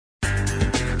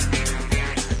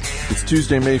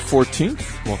Tuesday, May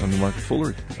 14th. Welcome to Market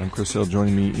Foolery. I'm Chris Hill.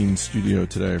 Joining me in studio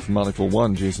today from Motley Fool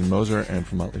 1, Jason Moser, and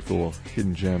from Motley Fool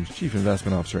Hidden Gems, Chief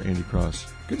Investment Officer Andy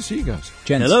Cross. Good to see you guys.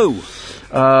 Gents. Hello.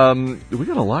 We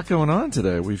got a lot going on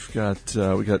today. We've got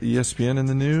ESPN in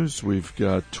the news. We've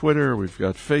got Twitter. We've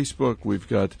got Facebook. We've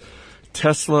got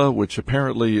Tesla, which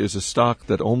apparently is a stock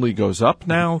that only goes up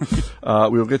now.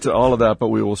 We'll get to all of that, but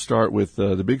we will start with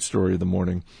the big story of the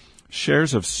morning.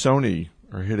 Shares of Sony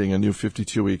are hitting a new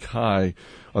 52-week high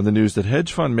on the news that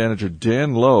hedge fund manager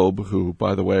Dan Loeb, who,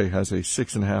 by the way, has a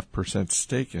 6.5%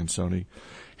 stake in Sony,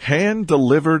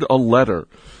 hand-delivered a letter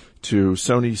to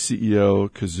Sony CEO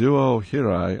Kazuo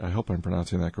Hirai, I hope I'm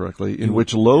pronouncing that correctly, in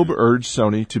which Loeb urged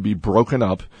Sony to be broken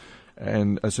up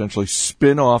and essentially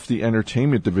spin off the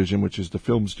entertainment division, which is the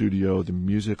film studio, the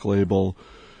music label.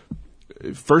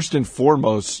 First and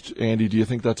foremost, Andy, do you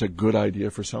think that's a good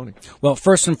idea for Sony? Well,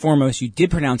 first and foremost, you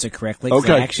did pronounce it correctly.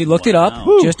 Okay. I actually looked it up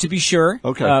just to be sure.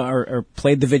 Okay. Or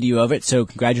played the video of it. So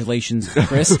congratulations,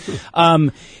 Chris. So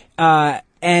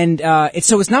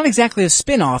it's not exactly a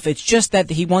spin-off. It's just that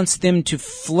he wants them to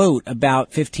float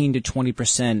about 15 to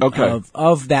 20%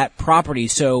 of that property.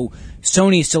 So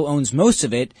Sony still owns most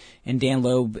of it, and Dan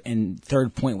Loeb and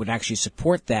Third Point would actually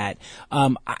support that.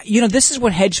 This is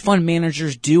what hedge fund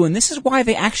managers do, and this is why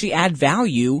they actually add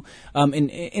value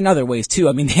in other ways too.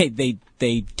 I mean,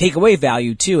 they take away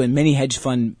value too, and many hedge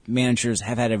fund managers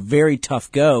have had a very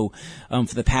tough go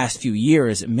for the past few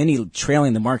years, many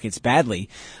trailing the markets badly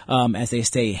as they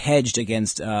stay hedged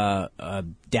against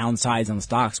downsides on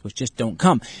stocks which just don't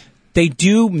come. They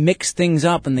do mix things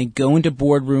up, and they go into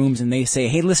boardrooms and they say,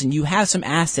 hey, listen, you have some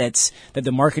assets that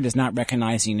the market is not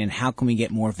recognizing, and how can we get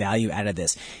more value out of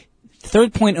this?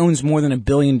 Third Point owns more than $1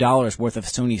 billion worth of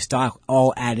Sony stock,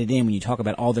 all added in when you talk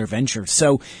about all their ventures.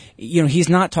 So, he's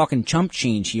not talking chump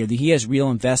change here. He has real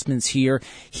investments here.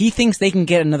 He thinks they can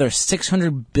get another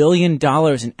 $600 billion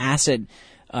in asset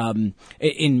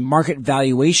in market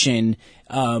valuation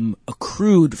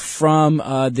accrued from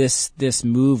this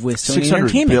move with Sony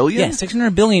Entertainment. Billion? Yeah,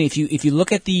 $600 billion. If you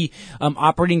look at the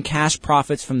operating cash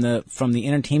profits from the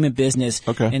entertainment business,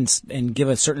 and give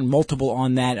a certain multiple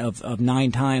on that of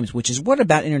 9 times, which is what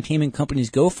about entertainment companies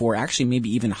go for, actually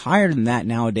maybe even higher than that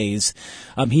nowadays.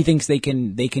 He thinks they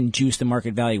can juice the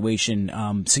market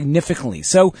valuation significantly.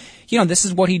 So, this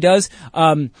is what he does.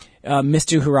 Mr.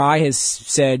 Hirai has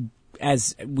said,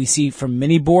 as we see from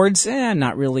many boards,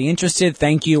 not really interested.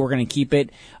 Thank you. We're going to keep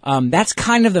it. That's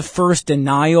kind of the first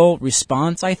denial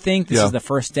response, I think. This is the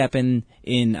first step in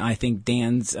I think,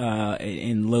 Dan's,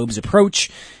 in Loeb's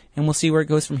approach. And we'll see where it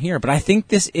goes from here. But I think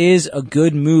this is a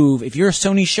good move. If you're a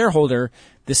Sony shareholder,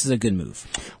 this is a good move.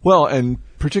 Well, and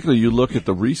particularly you look at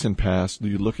the recent past,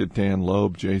 you look at Dan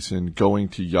Loeb, Jason, going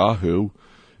to Yahoo,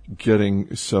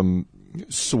 getting some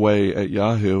sway at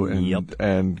Yahoo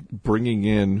and bringing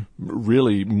in,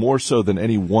 really more so than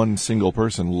any one single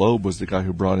person, Loeb was the guy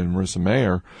who brought in Marissa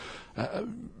Mayer.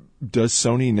 Does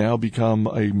Sony now become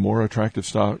a more attractive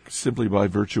stock simply by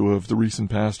virtue of the recent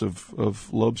past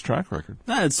of Loeb's track record?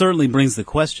 It certainly brings the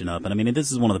question up. And I mean,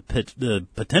 this is one of the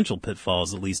potential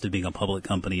pitfalls, at least, of being a public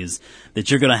company, is that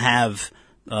you're going to have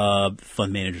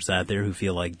fund managers out there who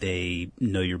feel like they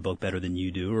know your book better than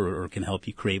you do, or can help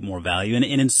you create more value. And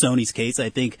in Sony's case, I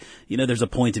think, there's a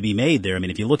point to be made there. I mean,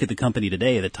 if you look at the company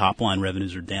today, the top line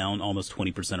revenues are down almost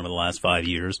 20% over the last 5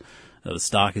 years. The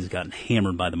stock has gotten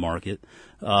hammered by the market.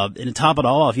 And to top it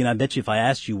all off, I bet you if I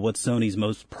asked you what Sony's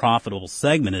most profitable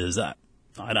segment is,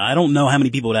 I don't know how many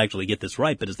people would actually get this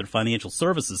right, but it's their financial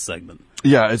services segment.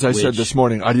 Yeah, as I said this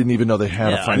morning, I didn't even know they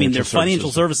had a financial services. Their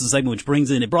financial services segment,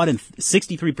 which it brought in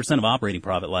 63% of operating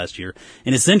profit last year.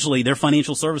 And essentially, their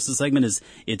financial services segment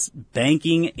it's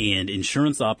banking and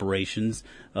insurance operations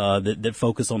that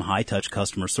focus on high-touch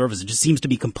customer service. It just seems to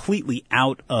be completely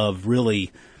out of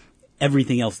really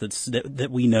everything else that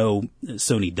we know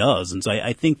Sony does. And so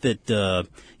I think that,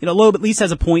 Loeb at least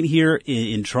has a point here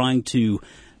in trying to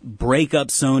break up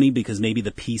Sony, because maybe the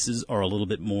pieces are a little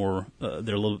bit more,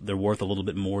 they're worth a little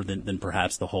bit more than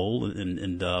perhaps the whole,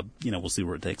 and we'll see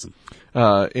where it takes them.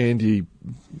 Andy,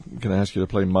 can I ask you to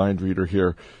play mind reader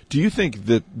here? Do you think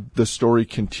that the story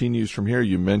continues from here?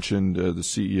 You mentioned the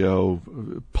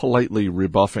CEO politely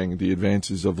rebuffing the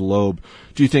advances of Loeb.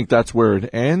 Do you think that's where it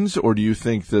ends, or do you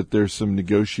think that there's some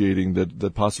negotiating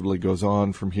that possibly goes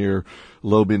on from here?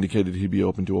 Loeb indicated he'd be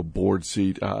open to a board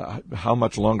seat. How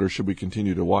much longer should we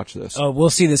continue to watch this? Oh,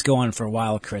 we'll see this go on for a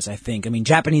while, Chris, I think. I mean,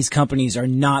 Japanese companies are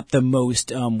not the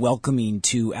most welcoming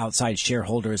to outside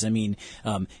shareholders. I mean,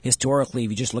 historically,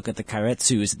 if you just look at the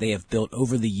keiretsus they have built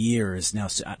over the years. Now,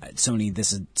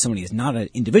 Sony is not an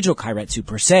individual keiretsu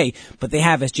per se, but they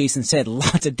have, as Jason said,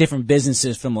 lots of different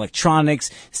businesses from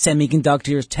electronics,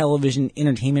 semiconductors, television,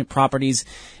 entertainment properties.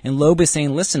 And Loeb is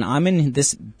saying, listen, I'm in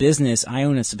this business. I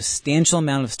own a substantial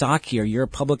amount of stock here. You're a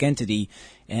public entity,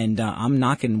 and I'm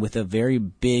knocking with a very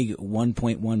big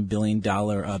 $1.1 billion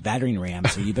battering ram,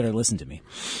 so you better listen to me.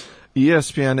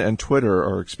 ESPN and Twitter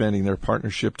are expanding their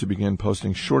partnership to begin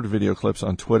posting short video clips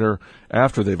on Twitter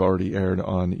after they've already aired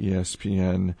on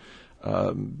ESPN.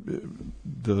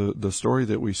 The story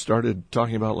that we started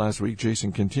talking about last week,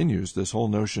 Jason, continues this whole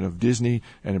notion of Disney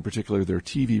and in particular their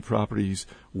TV properties,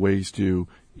 ways to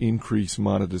increase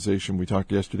monetization. We talked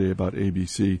yesterday about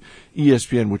ABC,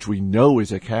 ESPN, which we know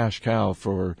is a cash cow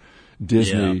for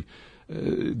Disney. Yeah.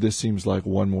 This seems like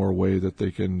one more way that they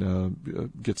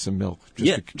can get some milk.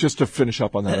 Just to finish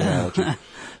up on that analogy.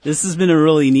 This has been a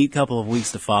really neat couple of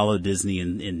weeks to follow Disney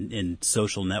in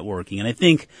social networking. And I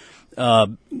think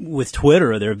with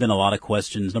Twitter, there have been a lot of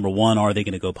questions. Number one, are they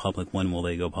going to go public? When will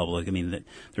they go public? I mean,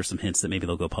 there's some hints that maybe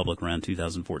they'll go public around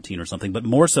 2014 or something. But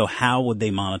more so, how would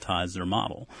they monetize their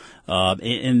model?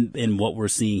 And what we're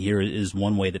seeing here is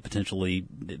one way that potentially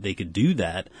they could do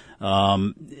that.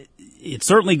 It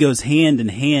certainly goes hand in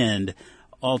hand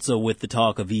also with the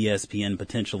talk of ESPN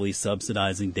potentially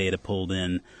subsidizing data pulled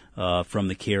in from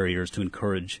the carriers to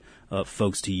encourage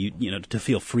folks to to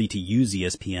feel free to use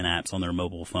ESPN apps on their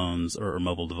mobile phones or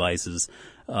mobile devices.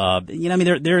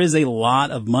 There is a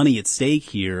lot of money at stake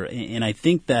here, and I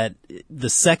think that the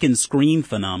second screen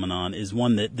phenomenon is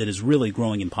one that is really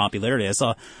growing in popularity. I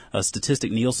saw a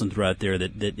statistic Nielsen threw out there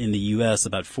that in the U.S.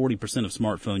 about 40% of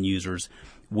smartphone users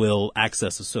will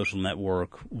access a social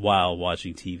network while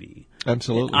watching TV.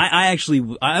 Absolutely.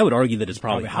 I would argue that it's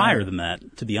probably higher than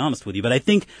that, to be honest with you. But I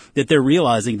think that they're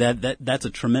realizing that that's a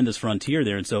tremendous frontier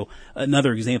there. And so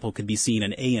another example could be seen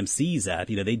in AMC's app.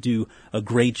 They do a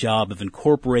great job of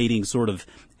incorporating sort of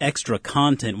extra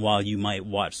content while you might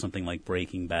watch something like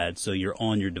Breaking Bad. So you're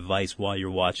on your device while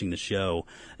you're watching the show.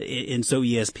 And so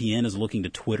ESPN is looking to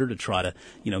Twitter to try to,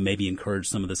 maybe encourage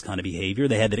some of this kind of behavior.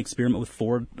 They had that experiment with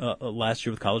Ford last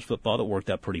year with college football that worked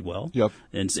out pretty well. Yep.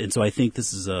 And so I think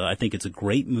it's a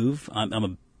great move. I'm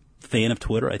a fan of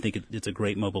Twitter. I think it's a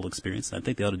great mobile experience. I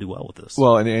think they ought to do well with this.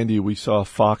 Well, and Andy, we saw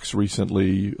Fox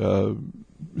recently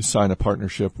sign a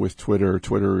partnership with Twitter.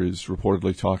 Twitter is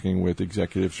reportedly talking with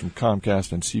executives from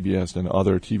Comcast and CBS and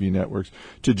other TV networks.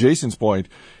 To Jason's point,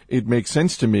 it makes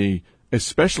sense to me,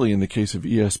 especially in the case of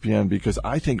ESPN, because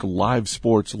I think live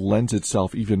sports lends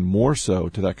itself even more so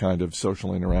to that kind of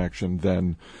social interaction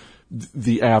than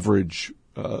the average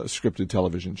scripted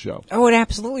television show. Oh, it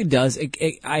absolutely does.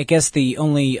 I guess the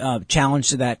only challenge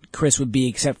to that, Chris, would be,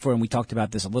 except for, and we talked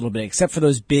about this a little bit, except for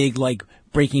those big, like,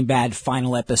 Breaking Bad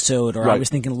final episode, or right. I was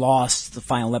thinking Lost, the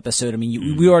final episode. I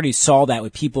mean, we already saw that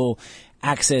with people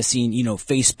accessing,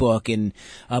 Facebook and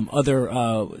other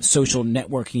social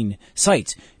networking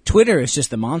sites. Twitter is just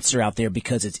the monster out there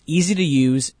because it's easy to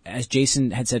use. As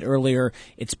Jason had said earlier,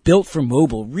 it's built for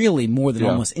mobile, really more than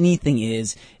almost anything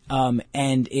is.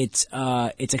 And it's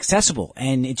accessible,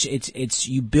 and it's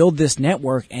you build this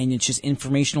network, and it's just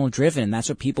informational driven, and that's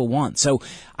what people want. So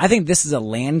I think this is a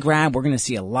land grab. We're going to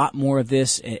see a lot more of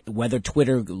this, whether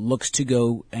Twitter looks to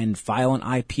go and file an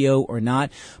IPO or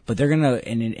not. But they're going to,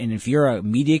 and if you're a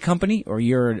media company or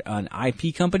you're an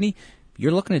IP company,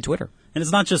 you're looking at Twitter. And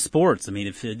it's not just sports. I mean,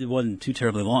 if it wasn't too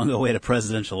terribly long ago, we had a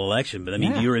presidential election. But I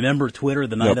mean, do you remember Twitter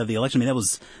the night of the election? I mean,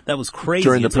 that was crazy.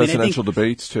 During the presidential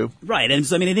debates too. Right. And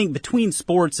so, I think between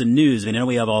sports and news, I know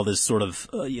we have all this sort of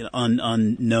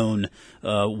unknown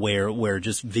where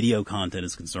just video content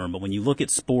is concerned. But when you look at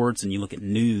sports and you look at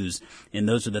news, and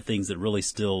those are the things that really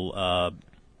still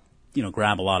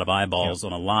grab a lot of eyeballs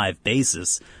on a live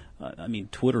basis. I mean,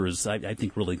 Twitter is, I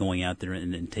think, really going out there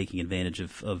and taking advantage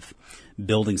of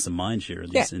building some mind share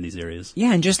in these areas.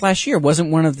 Yeah, and just last year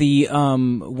wasn't one of the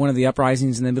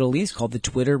uprisings in the Middle East called the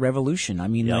Twitter Revolution. I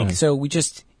mean, so we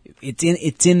just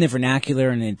it's in the vernacular,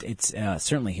 and it's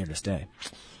certainly here to stay.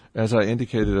 As I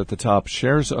indicated at the top,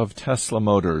 shares of Tesla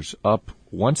Motors up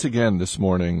once again this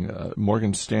morning.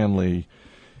 Morgan Stanley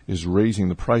is raising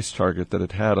the price target that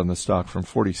it had on the stock from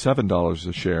 $47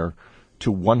 a share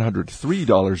to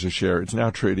 $103 a share. It's now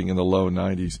trading in the low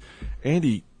 90s.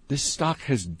 Andy, this stock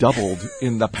has doubled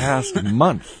in the past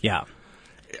month. Yeah.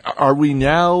 Are we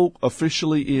now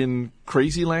officially in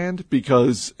crazy land?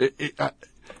 Because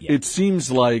it seems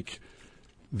like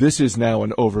this is now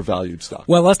an overvalued stock.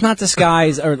 Well, let's not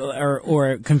disguise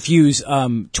or confuse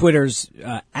Twitter's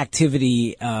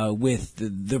activity with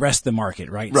the rest of the market,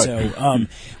 right? So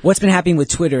what's been happening with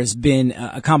Twitter has been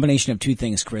a combination of two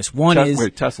things, Chris. One is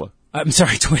Tesla. I'm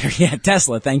sorry, Twitter. Yeah,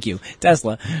 Tesla. Thank you.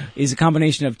 Tesla is a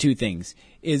combination of two things.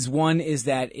 One is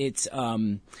that it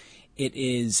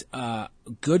is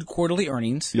good quarterly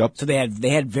earnings. Yep. So they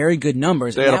had very good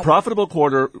numbers. They had a profitable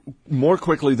quarter more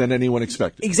quickly than anyone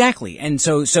expected. Exactly. And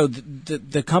so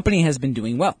the company has been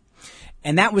doing well.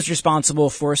 And that was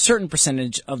responsible for a certain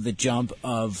percentage of the jump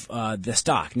of the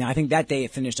stock. Now, I think that day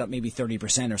it finished up maybe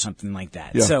 30% or something like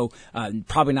that. Yeah. So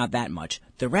probably not that much.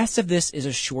 The rest of this is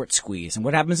a short squeeze. And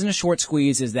what happens in a short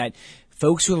squeeze is that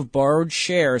folks who have borrowed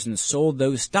shares and sold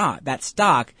that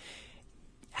stock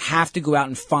have to go out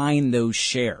and find those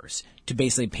shares to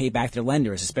basically pay back their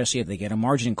lenders, especially if they get a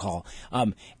margin call.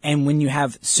 And when you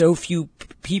have so few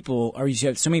people, or you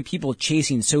have so many people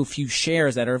chasing so few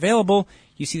shares that are available,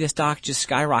 you see the stock just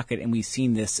skyrocket, and we've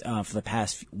seen this for the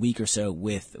past week or so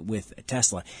with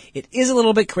Tesla. It is a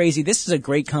little bit crazy. This is a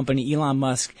great company. Elon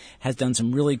Musk has done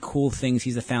some really cool things.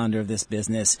 He's the founder of this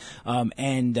business,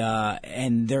 and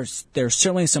there's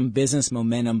certainly some business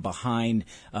momentum behind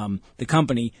the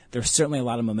company. There's certainly a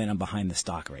lot of momentum behind the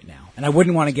stock right now, and I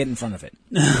wouldn't want to get in front of it.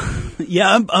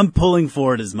 Yeah, I'm pulling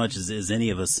for it as much as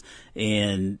any of us,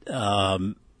 and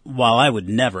while I would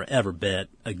never, ever bet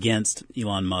against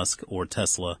Elon Musk or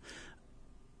Tesla,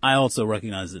 I also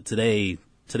recognize that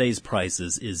today's price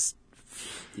is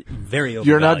very overvalued.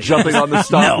 You're not jumping on the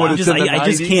stock no, when it's in the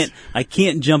 90s? I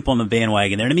can't jump on the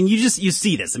bandwagon there. And I mean, you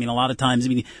see this. I mean, a lot of times,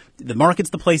 the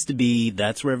market's the place to be.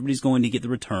 That's where everybody's going to get the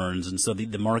returns. And so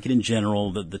the market in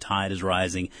general, the tide is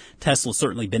rising. Tesla's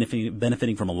certainly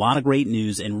benefiting from a lot of great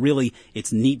news. And really,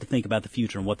 it's neat to think about the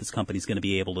future and what this company's going to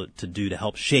be able to do to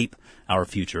help shape our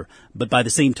future. But by the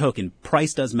same token,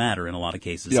 price does matter in a lot of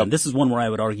cases. Yep. And this is one where I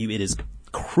would argue it is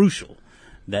crucial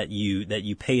that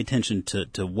you pay attention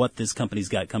to what this company's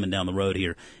got coming down the road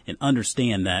here, and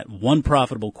understand that one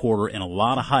profitable quarter and a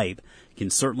lot of hype can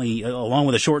certainly, along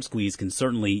with a short squeeze, can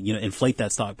certainly inflate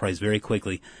that stock price very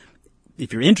quickly.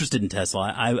 If you're interested in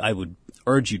Tesla, I would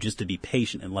urge you just to be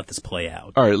patient and let this play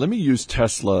out. All right, let me use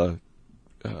Tesla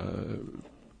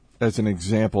as an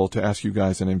example to ask you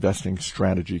guys an investing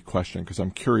strategy question, because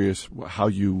I'm curious how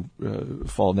you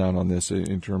fall down on this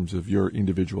in terms of your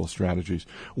individual strategies.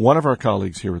 One of our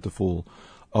colleagues here at The Fool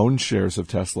owns shares of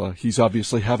Tesla. He's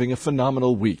obviously having a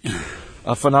phenomenal week,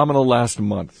 a phenomenal last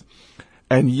month.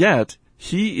 And yet,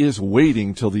 he is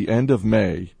waiting till the end of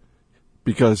May,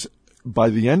 because by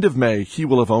the end of May, he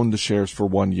will have owned the shares for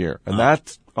 1 year. And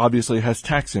that obviously has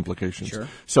tax implications. Sure.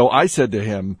 So I said to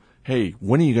him, hey,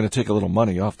 when are you going to take a little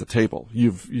money off the table?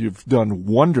 You've done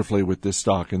wonderfully with this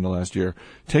stock in the last year.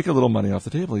 Take a little money off the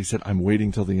table. He said, I'm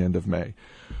waiting till the end of May.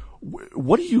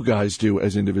 What do you guys do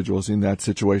as individuals in that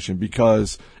situation?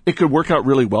 Because it could work out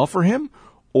really well for him,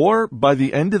 or by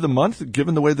the end of the month,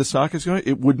 given the way the stock is going,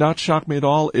 it would not shock me at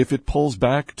all if it pulls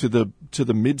back to the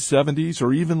mid 70s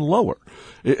or even lower.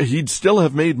 He'd still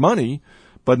have made money,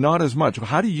 but not as much.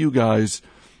 How do you guys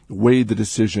weigh the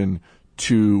decision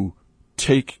to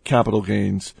take capital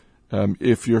gains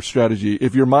if your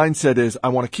mindset is, I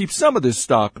want to keep some of this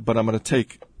stock, but I'm going to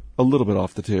take a little bit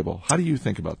off the table? How do you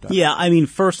think about that? Yeah, I mean,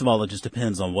 first of all, it just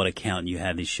depends on what account you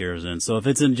have these shares in. So if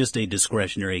it's in just a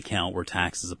discretionary account where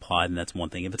tax is applied, then that's one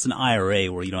thing. If it's an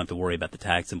IRA where you don't have to worry about the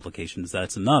tax implications,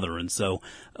 that's another. And so,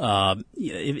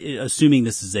 assuming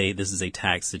this is a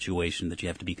tax situation that you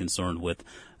have to be concerned with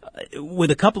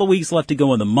a couple of weeks left to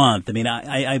go in the month, I mean,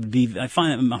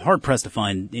 I'm hard pressed to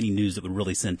find any news that would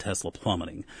really send Tesla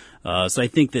plummeting. So I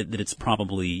think that it's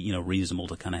probably, reasonable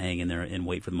to kind of hang in there and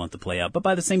wait for the month to play out. But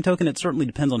by the same token, it certainly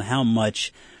depends on how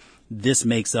much this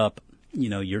makes up,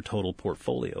 your total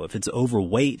portfolio. If it's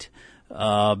overweight,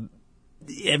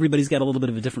 everybody's got a little bit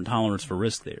of a different tolerance for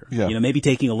risk there. Yeah. Maybe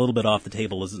taking a little bit off the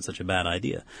table isn't such a bad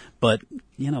idea. But,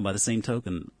 by the same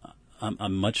token,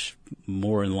 I'm much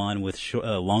more in line with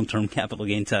long-term capital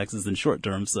gain taxes than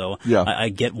short-term, so yeah. I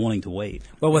get wanting to wait.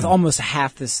 Well, with almost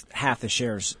half the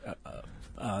shares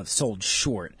sold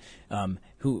short,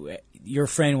 your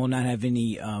friend will not have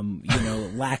any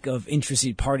lack of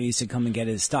interested parties to come and get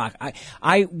his stock.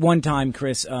 I one time,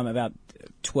 Chris, about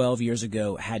 12 years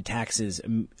ago, had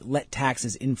let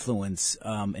taxes influence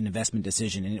an investment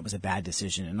decision, and it was a bad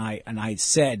decision. And I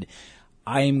said,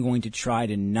 I am going to try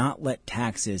to not let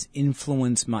taxes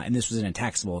influence and this was in a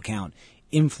taxable account,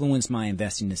 influence my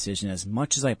investing decision as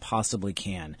much as I possibly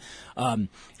can. And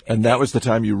that was the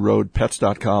time you rode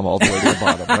pets.com all the way to the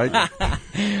bottom, right?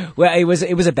 Well, it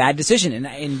was a bad decision,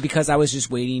 and because I was just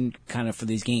waiting kind of for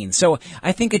these gains. So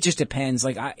I think it just depends.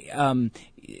 Like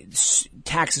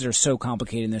taxes are so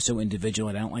complicated and they're so individual,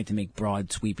 and I don't like to make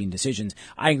broad, sweeping decisions.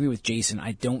 I agree with Jason.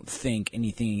 I don't think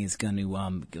anything is going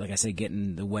to, like I said, get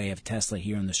in the way of Tesla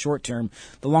here in the short term.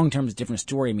 The long term is a different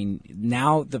story. I mean,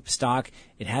 now the stock,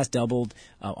 it has doubled,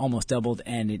 almost doubled,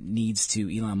 and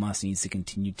Elon Musk needs to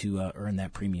continue to earn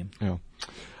that premium. Yeah.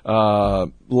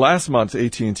 Last month,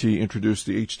 AT&T introduced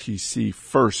the HTC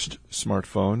First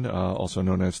smartphone, also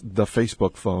known as the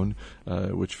Facebook phone,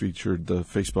 which featured the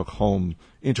Facebook Home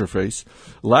interface.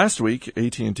 Last week,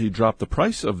 AT&T dropped the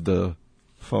price of the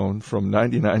phone from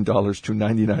 $99 to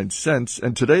 99 cents,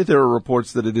 and today there are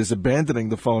reports that it is abandoning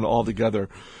the phone altogether.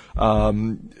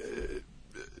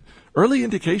 Early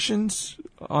indications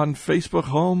on Facebook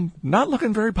Home, not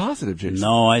looking very positive, Jason.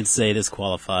 No, I'd say this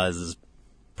qualifies as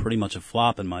pretty much a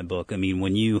flop in my book. I mean,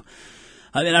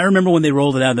 I remember when they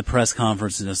rolled it out in the press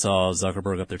conference and I saw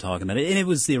Zuckerberg up there talking about it, and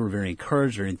they were very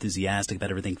encouraged, very enthusiastic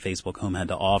about everything Facebook Home had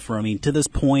to offer. I mean, to this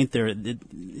point,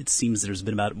 it seems there's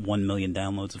been about 1 million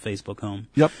downloads of Facebook Home.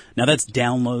 Yep. Now that's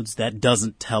downloads. That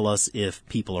doesn't tell us if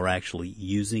people are actually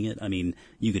using it. I mean,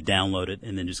 you could download it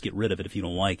and then just get rid of it if you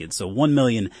don't like it. So 1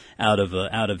 million out of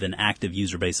an active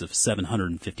user base of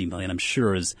 750 million, I'm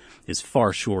sure is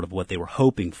far short of what they were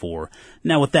hoping for.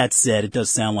 Now, with that said, it does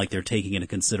sound like they're taking into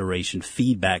consideration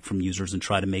feedback from users and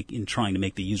trying to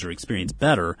make the user experience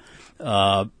better.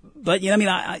 But I mean,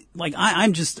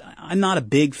 I'm not a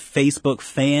big Facebook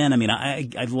fan. I mean,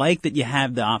 I like that you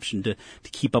have the option to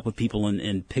keep up with people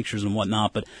in pictures and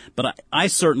whatnot. But I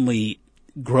certainly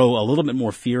grow a little bit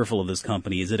more fearful of this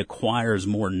company as it acquires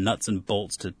more nuts and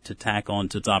bolts to tack on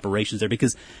to its operations there,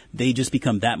 because they just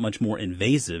become that much more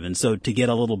invasive. And so to get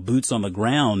a little boots on the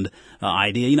ground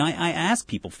idea, I ask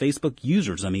people, Facebook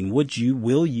users, I mean, will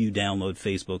you download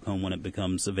Facebook Home when it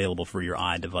becomes available for your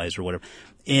iDevice or whatever?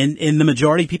 And the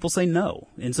majority of people say no.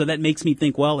 And so that makes me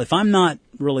think, well, if I'm not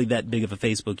really that big of a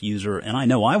Facebook user and I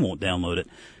know I won't download it,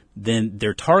 then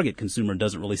their target consumer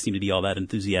doesn't really seem to be all that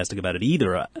enthusiastic about it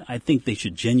either. I think they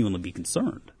should genuinely be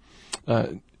concerned.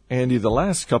 Andy, the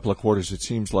last couple of quarters, it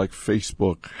seems like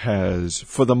Facebook has,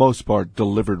 for the most part,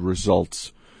 delivered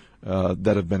results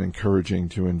that have been encouraging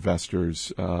to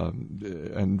investors.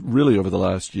 And really over the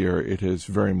last year, it has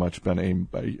very much been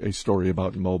a story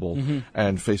about mobile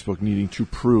and Facebook needing to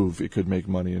prove it could make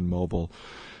money in mobile.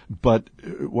 But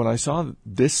when I saw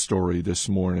this story this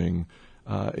morning,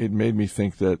 it made me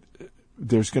think that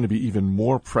there's going to be even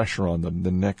more pressure on them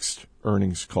the next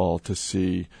earnings call to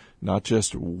see not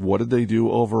just what did they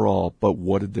do overall, but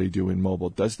what did they do in mobile.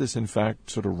 Does this, in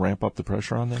fact, sort of ramp up the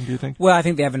pressure on them, do you think? Well, I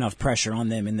think they have enough pressure on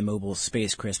them in the mobile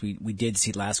space, Chris. We did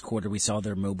see last quarter, we saw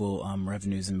their mobile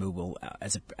revenues and mobile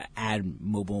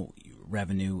mobile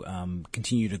revenue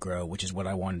continue to grow, which is what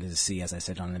I wanted to see, as I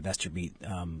said on Investor Beat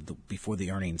before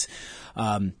the earnings.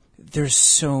 There's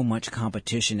so much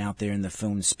competition out there in the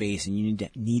phone space, and you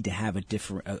need to have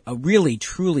a really,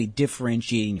 truly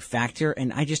differentiating factor,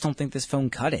 and I just don't think this phone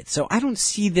cut it. So I don't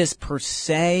see this per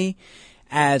se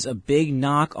as a big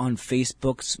knock on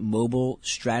Facebook's mobile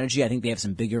strategy. I think they have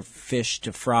some bigger fish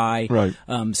to fry, right.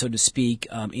 So to speak,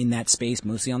 in that space,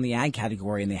 mostly on the ad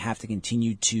category, and they have to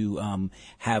continue to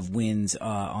have wins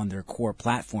on their core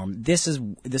platform. This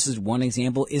is one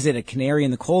example. Is it a canary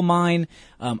in the coal mine?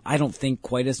 I don't think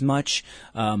quite as much.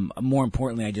 More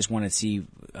importantly, I just want to see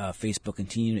Facebook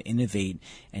continue to innovate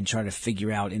and try to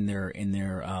figure out in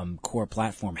their core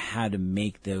platform how to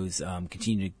make those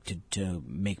continue to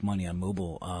make money on mobile.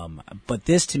 But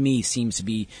this to me seems to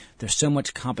be, there's so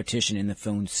much competition in the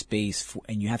phone space,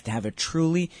 and you have to have a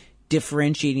truly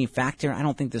differentiating factor. I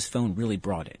don't think this phone really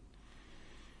brought it.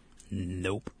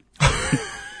 Nope.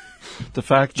 The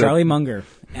fact that Charlie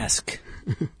Munger-esque.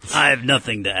 I have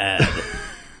nothing to add.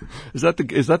 Is that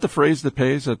the phrase that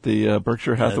pays at the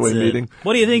Berkshire Hathaway meeting?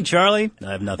 What do you think, Charlie?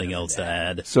 I have nothing else to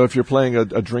add. So if you're playing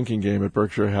a drinking game at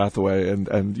Berkshire Hathaway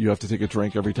and you have to take a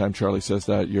drink every time Charlie says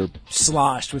that, you're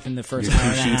sloshed within the first hour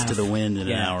and a half. 2 sheets to the wind in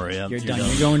an hour. Yeah, you're done.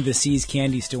 You're going to the See's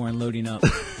candy store and loading up.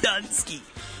 Dunsky.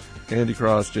 Andy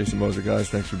Cross, Jason Moser, guys,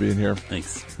 thanks for being here.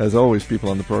 Thanks. As always, people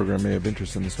on the program may have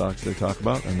interest in the stocks they talk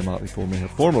about, and the Motley Fool may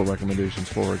have formal recommendations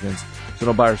for or against, so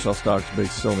don't buy or sell stocks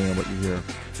based solely on what you hear.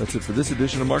 That's it for this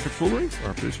edition of Market Foolery.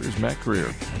 Our producer is Matt Greer.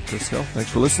 I'm Chris Hill. Thanks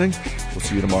for listening. We'll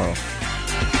see you tomorrow.